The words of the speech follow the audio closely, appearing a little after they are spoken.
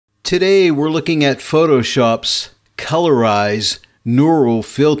Today we're looking at Photoshop's Colorize Neural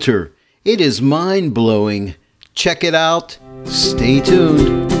Filter. It is mind-blowing. Check it out. Stay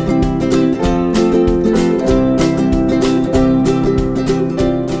tuned.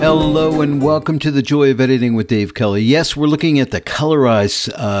 Hello and welcome to the Joy of Editing with Dave Kelly. Yes, we're looking at the Colorize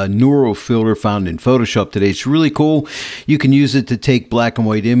Neural Filter found in Photoshop today. It's really cool. You can use it to take black and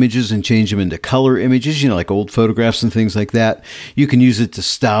white images and change them into color images, like old photographs and things like that. You can use it to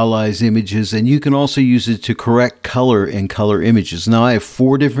stylize images, and you can also use it to correct color in color images. Now, I have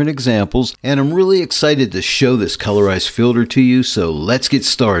 4 different examples, and I'm really excited to show this Colorize filter to you, so let's get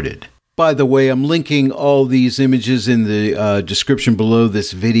started. By the way, I'm linking all these images in the description below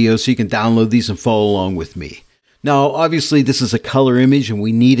this video so you can download these and follow along with me. Now, obviously, this is a color image and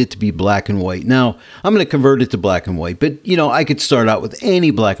we need it to be black and white. Now, I'm going to convert it to black and white, but I could start out with any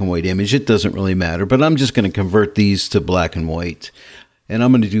black and white image. It doesn't really matter, but I'm just going to convert these to black and white. And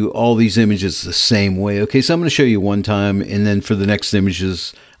I'm going to do all these images the same way. Okay, so I'm going to show you one time, and then for the next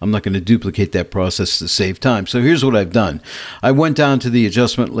images, I'm not going to duplicate that process to save time. So here's what I've done. I went down to the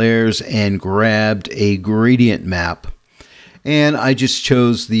adjustment layers and grabbed a gradient map. And I just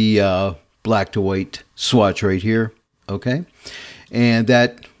chose the black to white swatch right here. Okay. And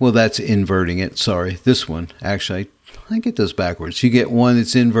that's inverting it. Sorry, this one. Actually, I get those backwards. You get one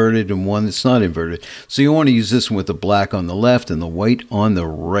that's inverted and one that's not inverted. So you want to use this one with the black on the left and the white on the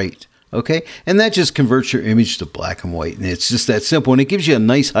right. Okay, and that just converts your image to black and white, and it's just that simple, and it gives you a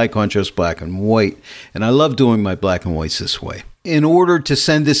nice high contrast black and white, and I love doing my black and whites this way. In order to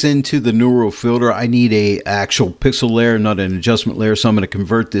send this into the neural filter, I need a actual pixel layer, not an adjustment layer, so I'm going to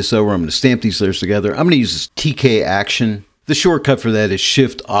convert this over. I'm going to stamp these layers together. I'm going to use this TK action. The shortcut for that is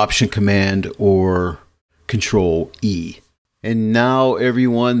Shift Option Command or Control E. And now,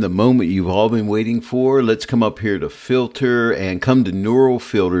 everyone, the moment you've all been waiting for. Let's come up here to Filter and come to Neural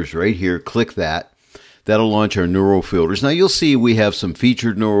Filters right here. Click that. That'll launch our Neural Filters. Now, you'll see we have some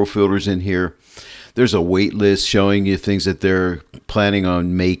featured Neural Filters in here. There's a wait list showing you things that they're planning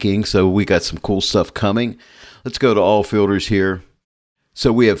on making. So we got some cool stuff coming. Let's go to All Filters here.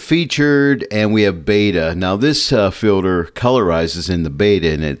 So we have featured and we have beta. Now this filter colorizes in the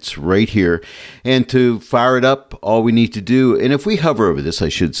beta, and it's right here. And to fire it up, all we need to do, and if we hover over this, I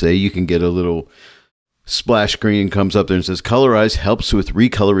should say, you can get a little splash screen comes up there and says Colorize helps with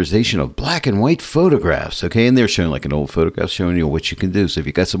recolorization of black and white photographs. Okay, and they're showing like an old photograph, showing you what you can do. So if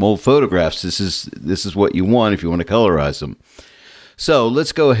you got some old photographs, this is what you want if you want to colorize them. So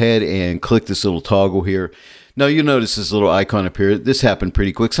let's go ahead and click this little toggle here. Now you'll notice this little icon appear. This happened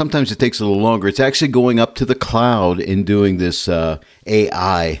pretty quick. Sometimes it takes a little longer. It's actually going up to the cloud and doing this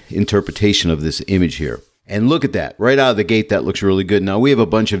AI interpretation of this image here. And look at that. Right out of the gate, that looks really good. Now we have a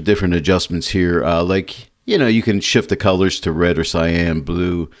bunch of different adjustments here. You can shift the colors to red or cyan,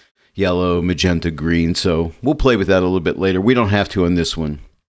 blue, yellow, magenta, green. So we'll play with that a little bit later. We don't have to on this one.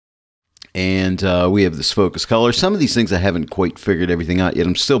 And we have this focus color. Some of these things I haven't quite figured everything out yet.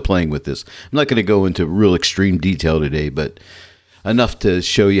 I'm still playing with this. I'm not going to go into real extreme detail today, but enough to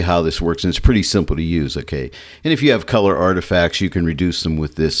show you how this works. And it's pretty simple to use, okay? And if you have color artifacts, you can reduce them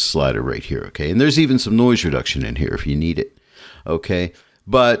with this slider right here, okay? And there's even some noise reduction in here if you need it, okay?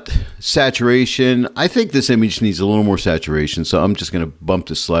 But saturation, I think this image needs a little more saturation, so I'm just going to bump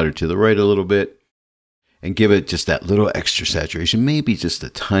the slider to the right a little bit and give it just that little extra saturation, maybe just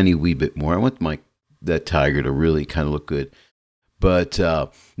a tiny wee bit more. I want that tiger to really kind of look good. But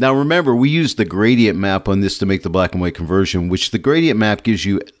now remember, we used the gradient map on this to make the black and white conversion, which the gradient map gives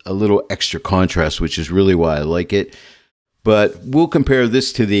you a little extra contrast, which is really why I like it. But we'll compare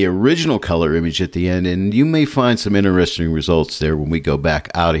this to the original color image at the end, and you may find some interesting results there when we go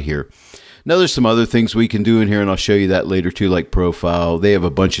back out of here. Now, there's some other things we can do in here, and I'll show you that later too, like profile. They have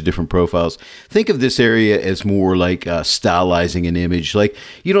a bunch of different profiles. Think of this area as more like stylizing an image. Like,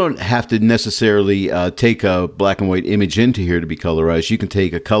 you don't have to necessarily take a black and white image into here to be colorized. You can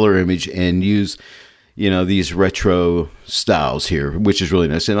take a color image and use, these retro styles here, which is really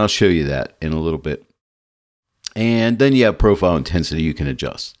nice. And I'll show you that in a little bit. And then you have profile intensity you can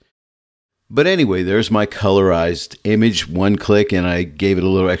adjust. But anyway, there's my colorized image. One click, and I gave it a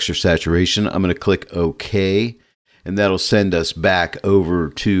little extra saturation. I'm going to click OK, and that'll send us back over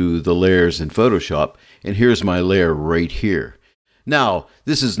to the layers in Photoshop. And here's my layer right here. Now,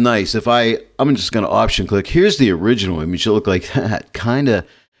 this is nice. I'm just going to option click. Here's the original image. It'll look like that. Kind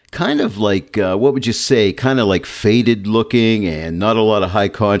of like, what would you say? Kind of like faded looking and not a lot of high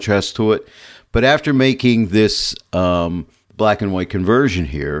contrast to it. But after making this black and white conversion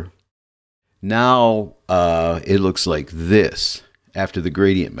here, now it looks like this after the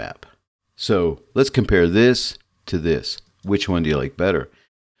gradient map. So let's compare this to this. Which one do you like better?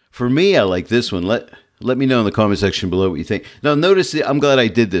 For me, I like this one. Let me know in the comment section below what you think. Now notice, I'm glad I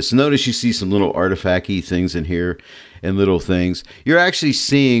did this. Notice you see some little artifact-y things in here and little things. You're actually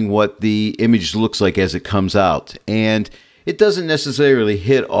seeing what the image looks like as it comes out. And it doesn't necessarily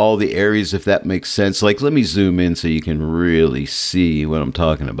hit all the areas, if that makes sense. Like, let me zoom in so you can really see what I'm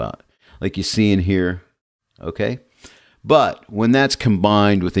talking about. Like you see in here, okay? But when that's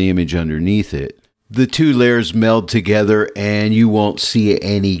combined with the image underneath it, the two layers meld together and you won't see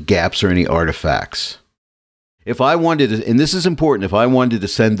any gaps or any artifacts. If I wanted to, and this is important, if I wanted to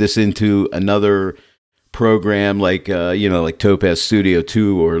send this into another program like, like Topaz Studio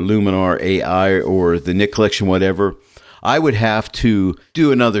 2 or Luminar AI or the Nik Collection, whatever, I would have to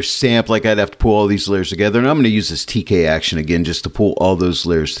do another stamp. Like I'd have to pull all these layers together. And I'm going to use this TK action again just to pull all those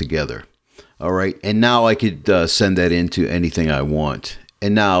layers together. All right. And now I could send that into anything I want.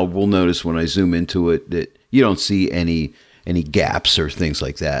 And now we'll notice when I zoom into it that you don't see any gaps or things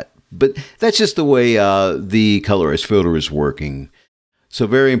like that. But that's just the way the Colorize filter is working. So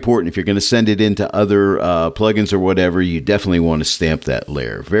very important, if you're going to send it into other plugins or whatever, you definitely want to stamp that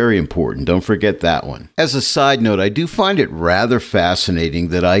layer. Very important. Don't forget that one. As a side note, I do find it rather fascinating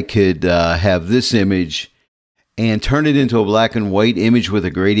that I could have this image and turn it into a black and white image with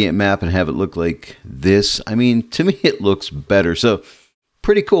a gradient map and have it look like this. I mean, to me, it looks better. So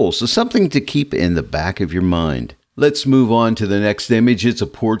pretty cool. So something to keep in the back of your mind. Let's move on to the next image. It's a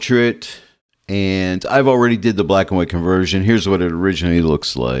portrait, and I've already did the black and white conversion. Here's what it originally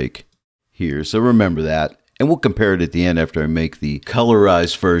looks like here. So remember that. And we'll compare it at the end after I make the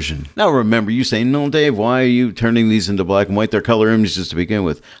colorized version. Now remember, you say, no, Dave, why are you turning these into black and white? They're color images to begin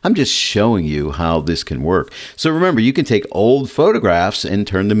with. I'm just showing you how this can work. So remember, you can take old photographs and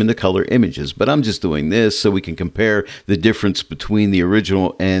turn them into color images. But I'm just doing this so we can compare the difference between the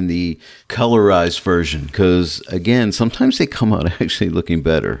original and the colorized version. Because, again, sometimes they come out actually looking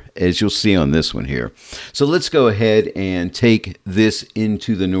better, as you'll see on this one here. So let's go ahead and take this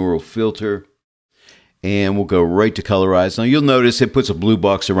into the neural filter. And we'll go right to Colorize. Now you'll notice it puts a blue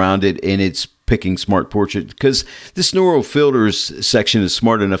box around it and it's picking Smart Portrait because this Neural Filters section is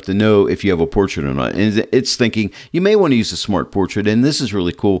smart enough to know if you have a portrait or not. And it's thinking you may want to use a Smart Portrait, and this is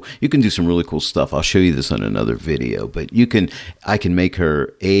really cool. You can do some really cool stuff. I'll show you this on another video, but I can make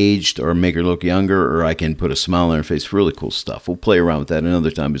her aged or make her look younger, or I can put a smile on her face. Really cool stuff. We'll play around with that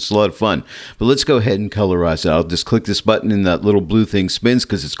another time. It's a lot of fun. But let's go ahead and colorize it. I'll just click this button and that little blue thing spins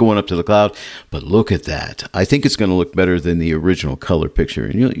because it's going up to the cloud. But look at that. I think it's going to look better than the original color picture,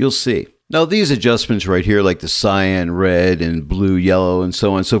 and you'll see. Now these adjustments right here, like the cyan, red, and blue, yellow, and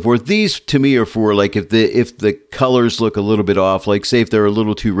so on and so forth, these to me are for like if the colors look a little bit off, like say if they're a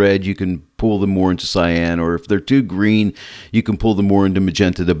little too red, you can pull them more into cyan, or if they're too green, you can pull them more into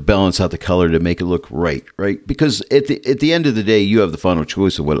magenta to balance out the color to make it look right? Because at the end of the day, you have the final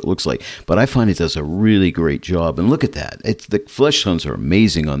choice of what it looks like. But I find it does a really great job, and look at that. The flesh tones are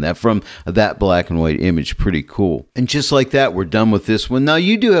amazing on that from that black and white image. Pretty cool. And just like that, we're done with this one. Now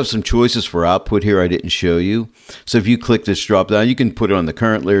you do have some choices for output here I didn't show you. So if you click this drop down, you can put it on the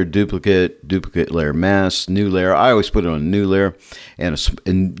current layer, duplicate layer, mask, new layer. I always put it on a new layer,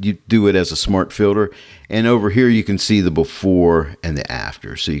 and you do it as a smart filter. And over here you can see the before and the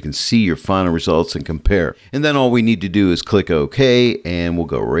after, so you can see your final results and compare. And then all we need to do is click OK, and we'll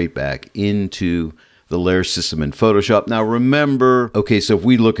go right back into the layer system in Photoshop. Now remember, okay, so if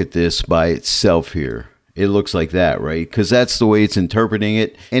we look at this by itself here, it looks like that, right? Because that's the way it's interpreting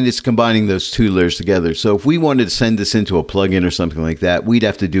it, and it's combining those two layers together. So if we wanted to send this into a plugin or something like that, we'd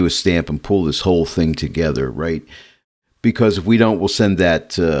have to do a stamp and pull this whole thing together, right? Because if we don't, we'll send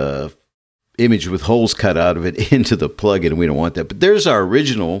that image with holes cut out of it into the plugin, and we don't want that. But there's our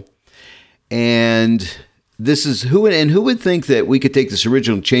original, and this is who would think that we could take this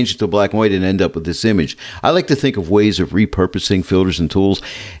original, change it to black and white, and end up with this image. I like to think of ways of repurposing filters and tools,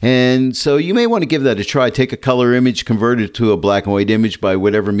 and so you may want to give that a try. Take a color image, convert it to a black and white image by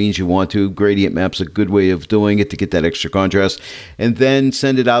whatever means you want to. Gradient map's a good way of doing it to get that extra contrast, and then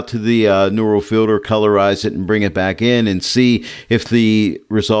send it out to the neural filter, colorize it, and bring it back in and see if the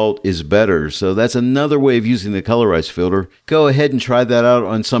result is better. So that's another way of using the colorize filter. Go ahead and try that out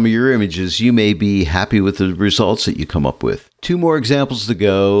on some of your images. You may be happy with the results that you come up with. Two more examples to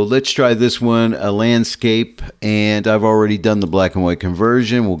go. Let's try this one, a landscape, and I've already done the black and white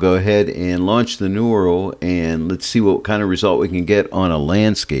conversion. We'll go ahead and launch the neural, and let's see what kind of result we can get on a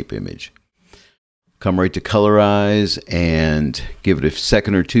landscape image. Come right to colorize and give it a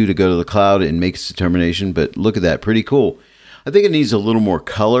second or two to go to the cloud and make its determination. But look at that, pretty cool. I think it needs a little more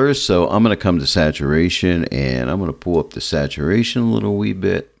color, so I'm going to come to saturation, and I'm going to pull up the saturation a little wee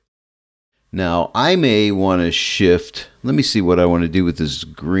bit. Now, I may want to shift. Let me see what I want to do with this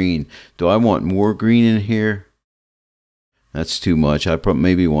green. Do I want more green in here? That's too much. I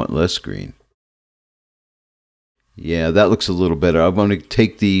maybe want less green. Yeah, that looks a little better. I want to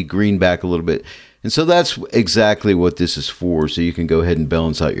take the green back a little bit. And so that's exactly what this is for. So you can go ahead and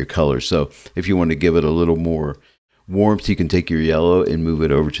balance out your color. So if you want to give it a little more warmth, you can take your yellow and move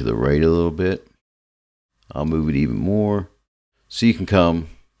it over to the right a little bit. I'll move it even more. So you can come,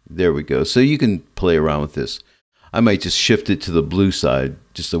 there we go. So you can play around with this. I might just shift it to the blue side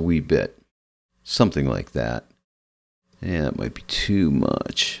just a wee bit. Something like that. Yeah, that might be too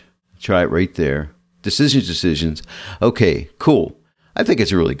much. Try it right there. Decisions. Okay, cool. I think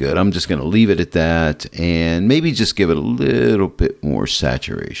it's really good. I'm just going to leave it at that and maybe just give it a little bit more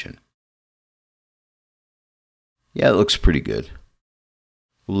saturation. Yeah, it looks pretty good.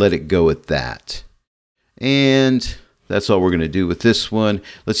 Let it go at that. And that's all we're going to do with this one.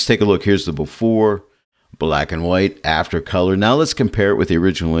 Let's take a look. Here's the before, black and white, after color. Now let's compare it with the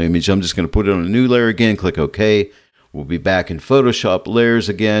original image. I'm just going to put it on a new layer again, click OK. We'll be back in Photoshop layers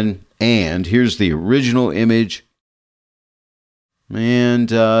again. And here's the original image. And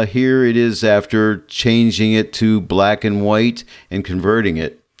here it is after changing it to black and white and converting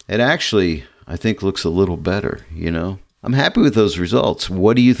it. It actually, I think, looks a little better, you know. I'm happy with those results.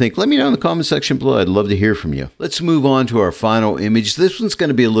 What do you think? Let me know in the comment section below. I'd love to hear from you. Let's move on to our final image. This one's going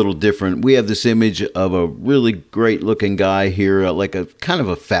to be a little different. We have this image of a really great looking guy here, like a kind of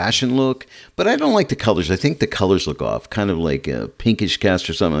a fashion look, but I don't like the colors. I think the colors look off, kind of like a pinkish cast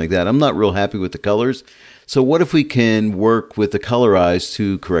or something like that. I'm not real happy with the colors. So what if we can work with the Colorize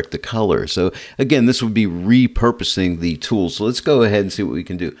to correct the color? So again, this would be repurposing the tool. So let's go ahead and see what we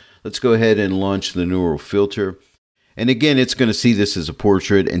can do. Let's go ahead and launch the Neural Filter. And again, it's going to see this as a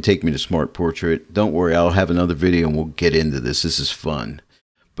portrait and take me to Smart Portrait. Don't worry, I'll have another video and we'll get into this. This is fun.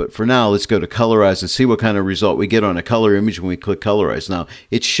 But for now, let's go to Colorize and see what kind of result we get on a color image when we click Colorize. Now,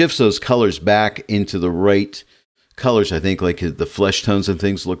 it shifts those colors back into the right colors. I think like the flesh tones and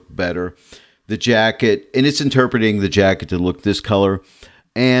things look better. The jacket, and it's interpreting the jacket to look this color.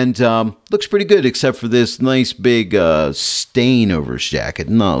 And looks pretty good, except for this nice big stain over his jacket.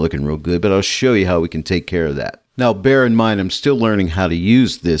 Not looking real good, but I'll show you how we can take care of that. Now, bear in mind, I'm still learning how to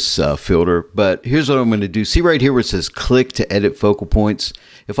use this filter, but here's what I'm going to do. See right here where it says click to edit focal points?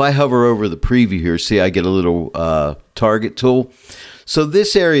 If I hover over the preview here, see I get a little target tool. So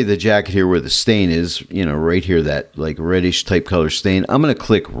this area of the jacket here where the stain is, you know, right here, that like reddish type color stain, I'm going to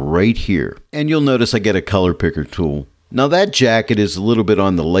click right here. And you'll notice I get a color picker tool. Now that jacket is a little bit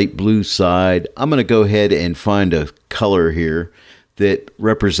on the light blue side. I'm going to go ahead and find a color here that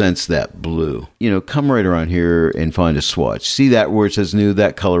represents that blue. You know, come right around here and find a swatch. See that where it says new,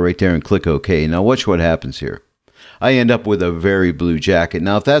 that color right there, and click OK. Now watch what happens here. I end up with a very blue jacket.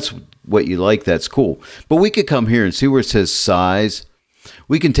 Now if that's what you like, that's cool. But we could come here and see where it says size.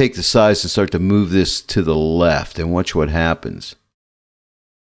 We can take the size and start to move this to the left and watch what happens.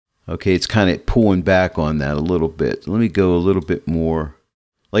 Okay, it's kind of pulling back on that a little bit. Let me go a little bit more,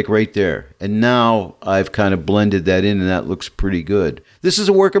 like right there. And now I've kind of blended that in and that looks pretty good. This is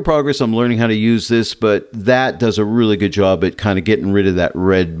a work in progress. I'm learning how to use this, but that does a really good job at kind of getting rid of that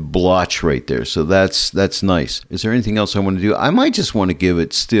red blotch right there. So that's nice. Is there anything else I want to do? I might just want to give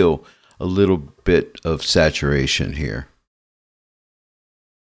it still a little bit of saturation here.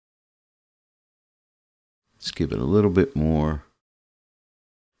 Let's give it a little bit more.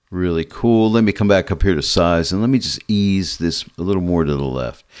 Really cool. Let me come back up here to size and let me just ease this a little more to the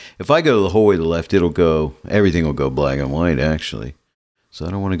left. If I go the whole way to the left, everything will go black and white actually. So I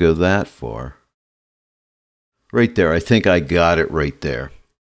don't want to go that far. Right there. I think I got it right there.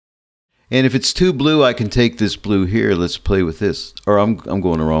 And if it's too blue, I can take this blue here. Let's play with this. Or I'm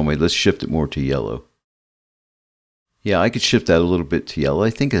going the wrong way. Let's shift it more to yellow. Yeah, I could shift that a little bit to yellow.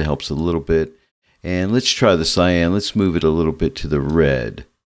 I think it helps a little bit. And let's try the cyan. Let's move it a little bit to the red.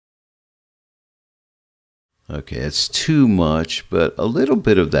 Okay, it's too much, but a little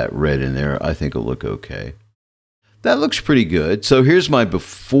bit of that red in there I think will look okay. That looks pretty good. So here's my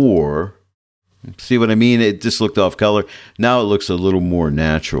before. See what I mean? It just looked off color. Now it looks a little more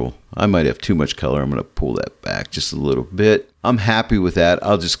natural. I might have too much color. I'm going to pull that back just a little bit. I'm happy with that.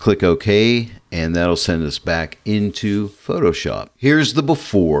 I'll just click OK, and that'll send us back into Photoshop. Here's the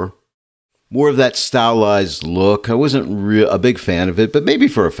before. More of that stylized look. I wasn't a big fan of it, but maybe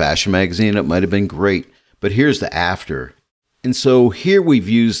for a fashion magazine it might have been great. But here's the after. And so here we've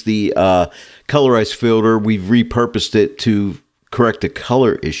used the Colorize filter. We've repurposed it to correct a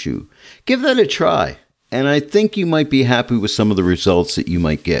color issue. Give that a try. And I think you might be happy with some of the results that you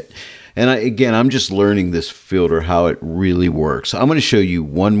might get. And again, I'm just learning this filter, how it really works. I'm going to show you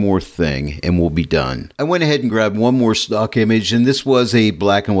one more thing and we'll be done. I went ahead and grabbed one more stock image, and this was a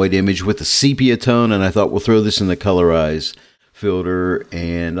black and white image with a sepia tone, and I thought we'll throw this in the Colorize filter,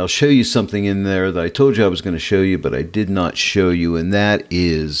 and I'll show you something in there that I told you I was going to show you, but I did not show you, and that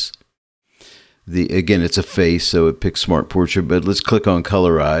is again, it's a face, so it picks Smart Portrait, but let's click on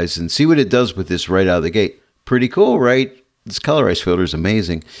Colorize and see what it does with this right out of the gate. Pretty cool, right? This Colorize filter is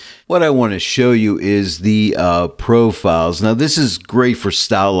amazing. What I want to show you is the profiles. Now, this is great for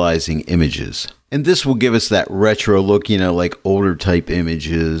stylizing images, and this will give us that retro look, you know, like older type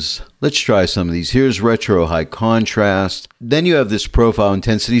images. Let's try some of these. Here's retro high contrast. Then you have this profile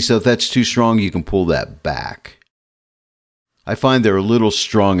intensity, so if that's too strong, you can pull that back. I find they're a little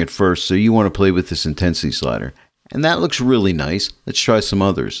strong at first, so you want to play with this intensity slider. And that looks really nice. Let's try some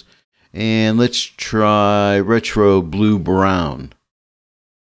others. And let's try retro blue brown.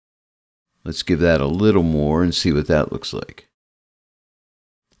 Let's give that a little more and see what that looks like.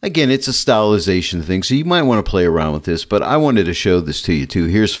 Again, it's a stylization thing, so you might want to play around with this, but I wanted to show this to you too.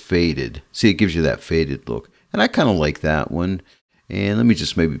 Here's faded. See, it gives you that faded look. And I kind of like that one. And let me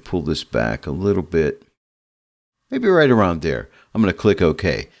just maybe pull this back a little bit. Maybe right around there. I'm going to click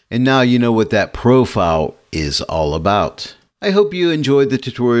OK. And now you know what that profile is all about. I hope you enjoyed the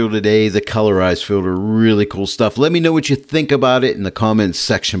tutorial today. The Colorize filter, really cool stuff. Let me know what you think about it in the comments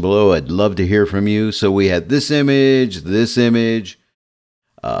section below. I'd love to hear from you. So we had this image, this one,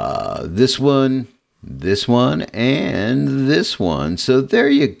 and this one. So there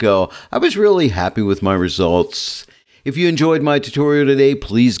you go. I was really happy with my results. If you enjoyed my tutorial today,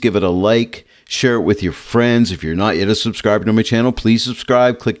 please give it a like. Share it with your friends. If you're not yet a subscriber to my channel, please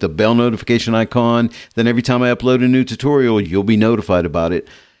subscribe. Click the bell notification icon. Then every time I upload a new tutorial, you'll be notified about it.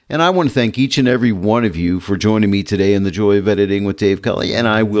 And I want to thank each and every one of you for joining me today in the Joy of Editing with Dave Kelly. And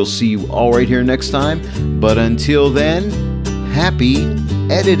I will see you all right here next time. But until then, happy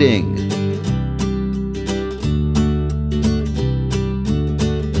editing.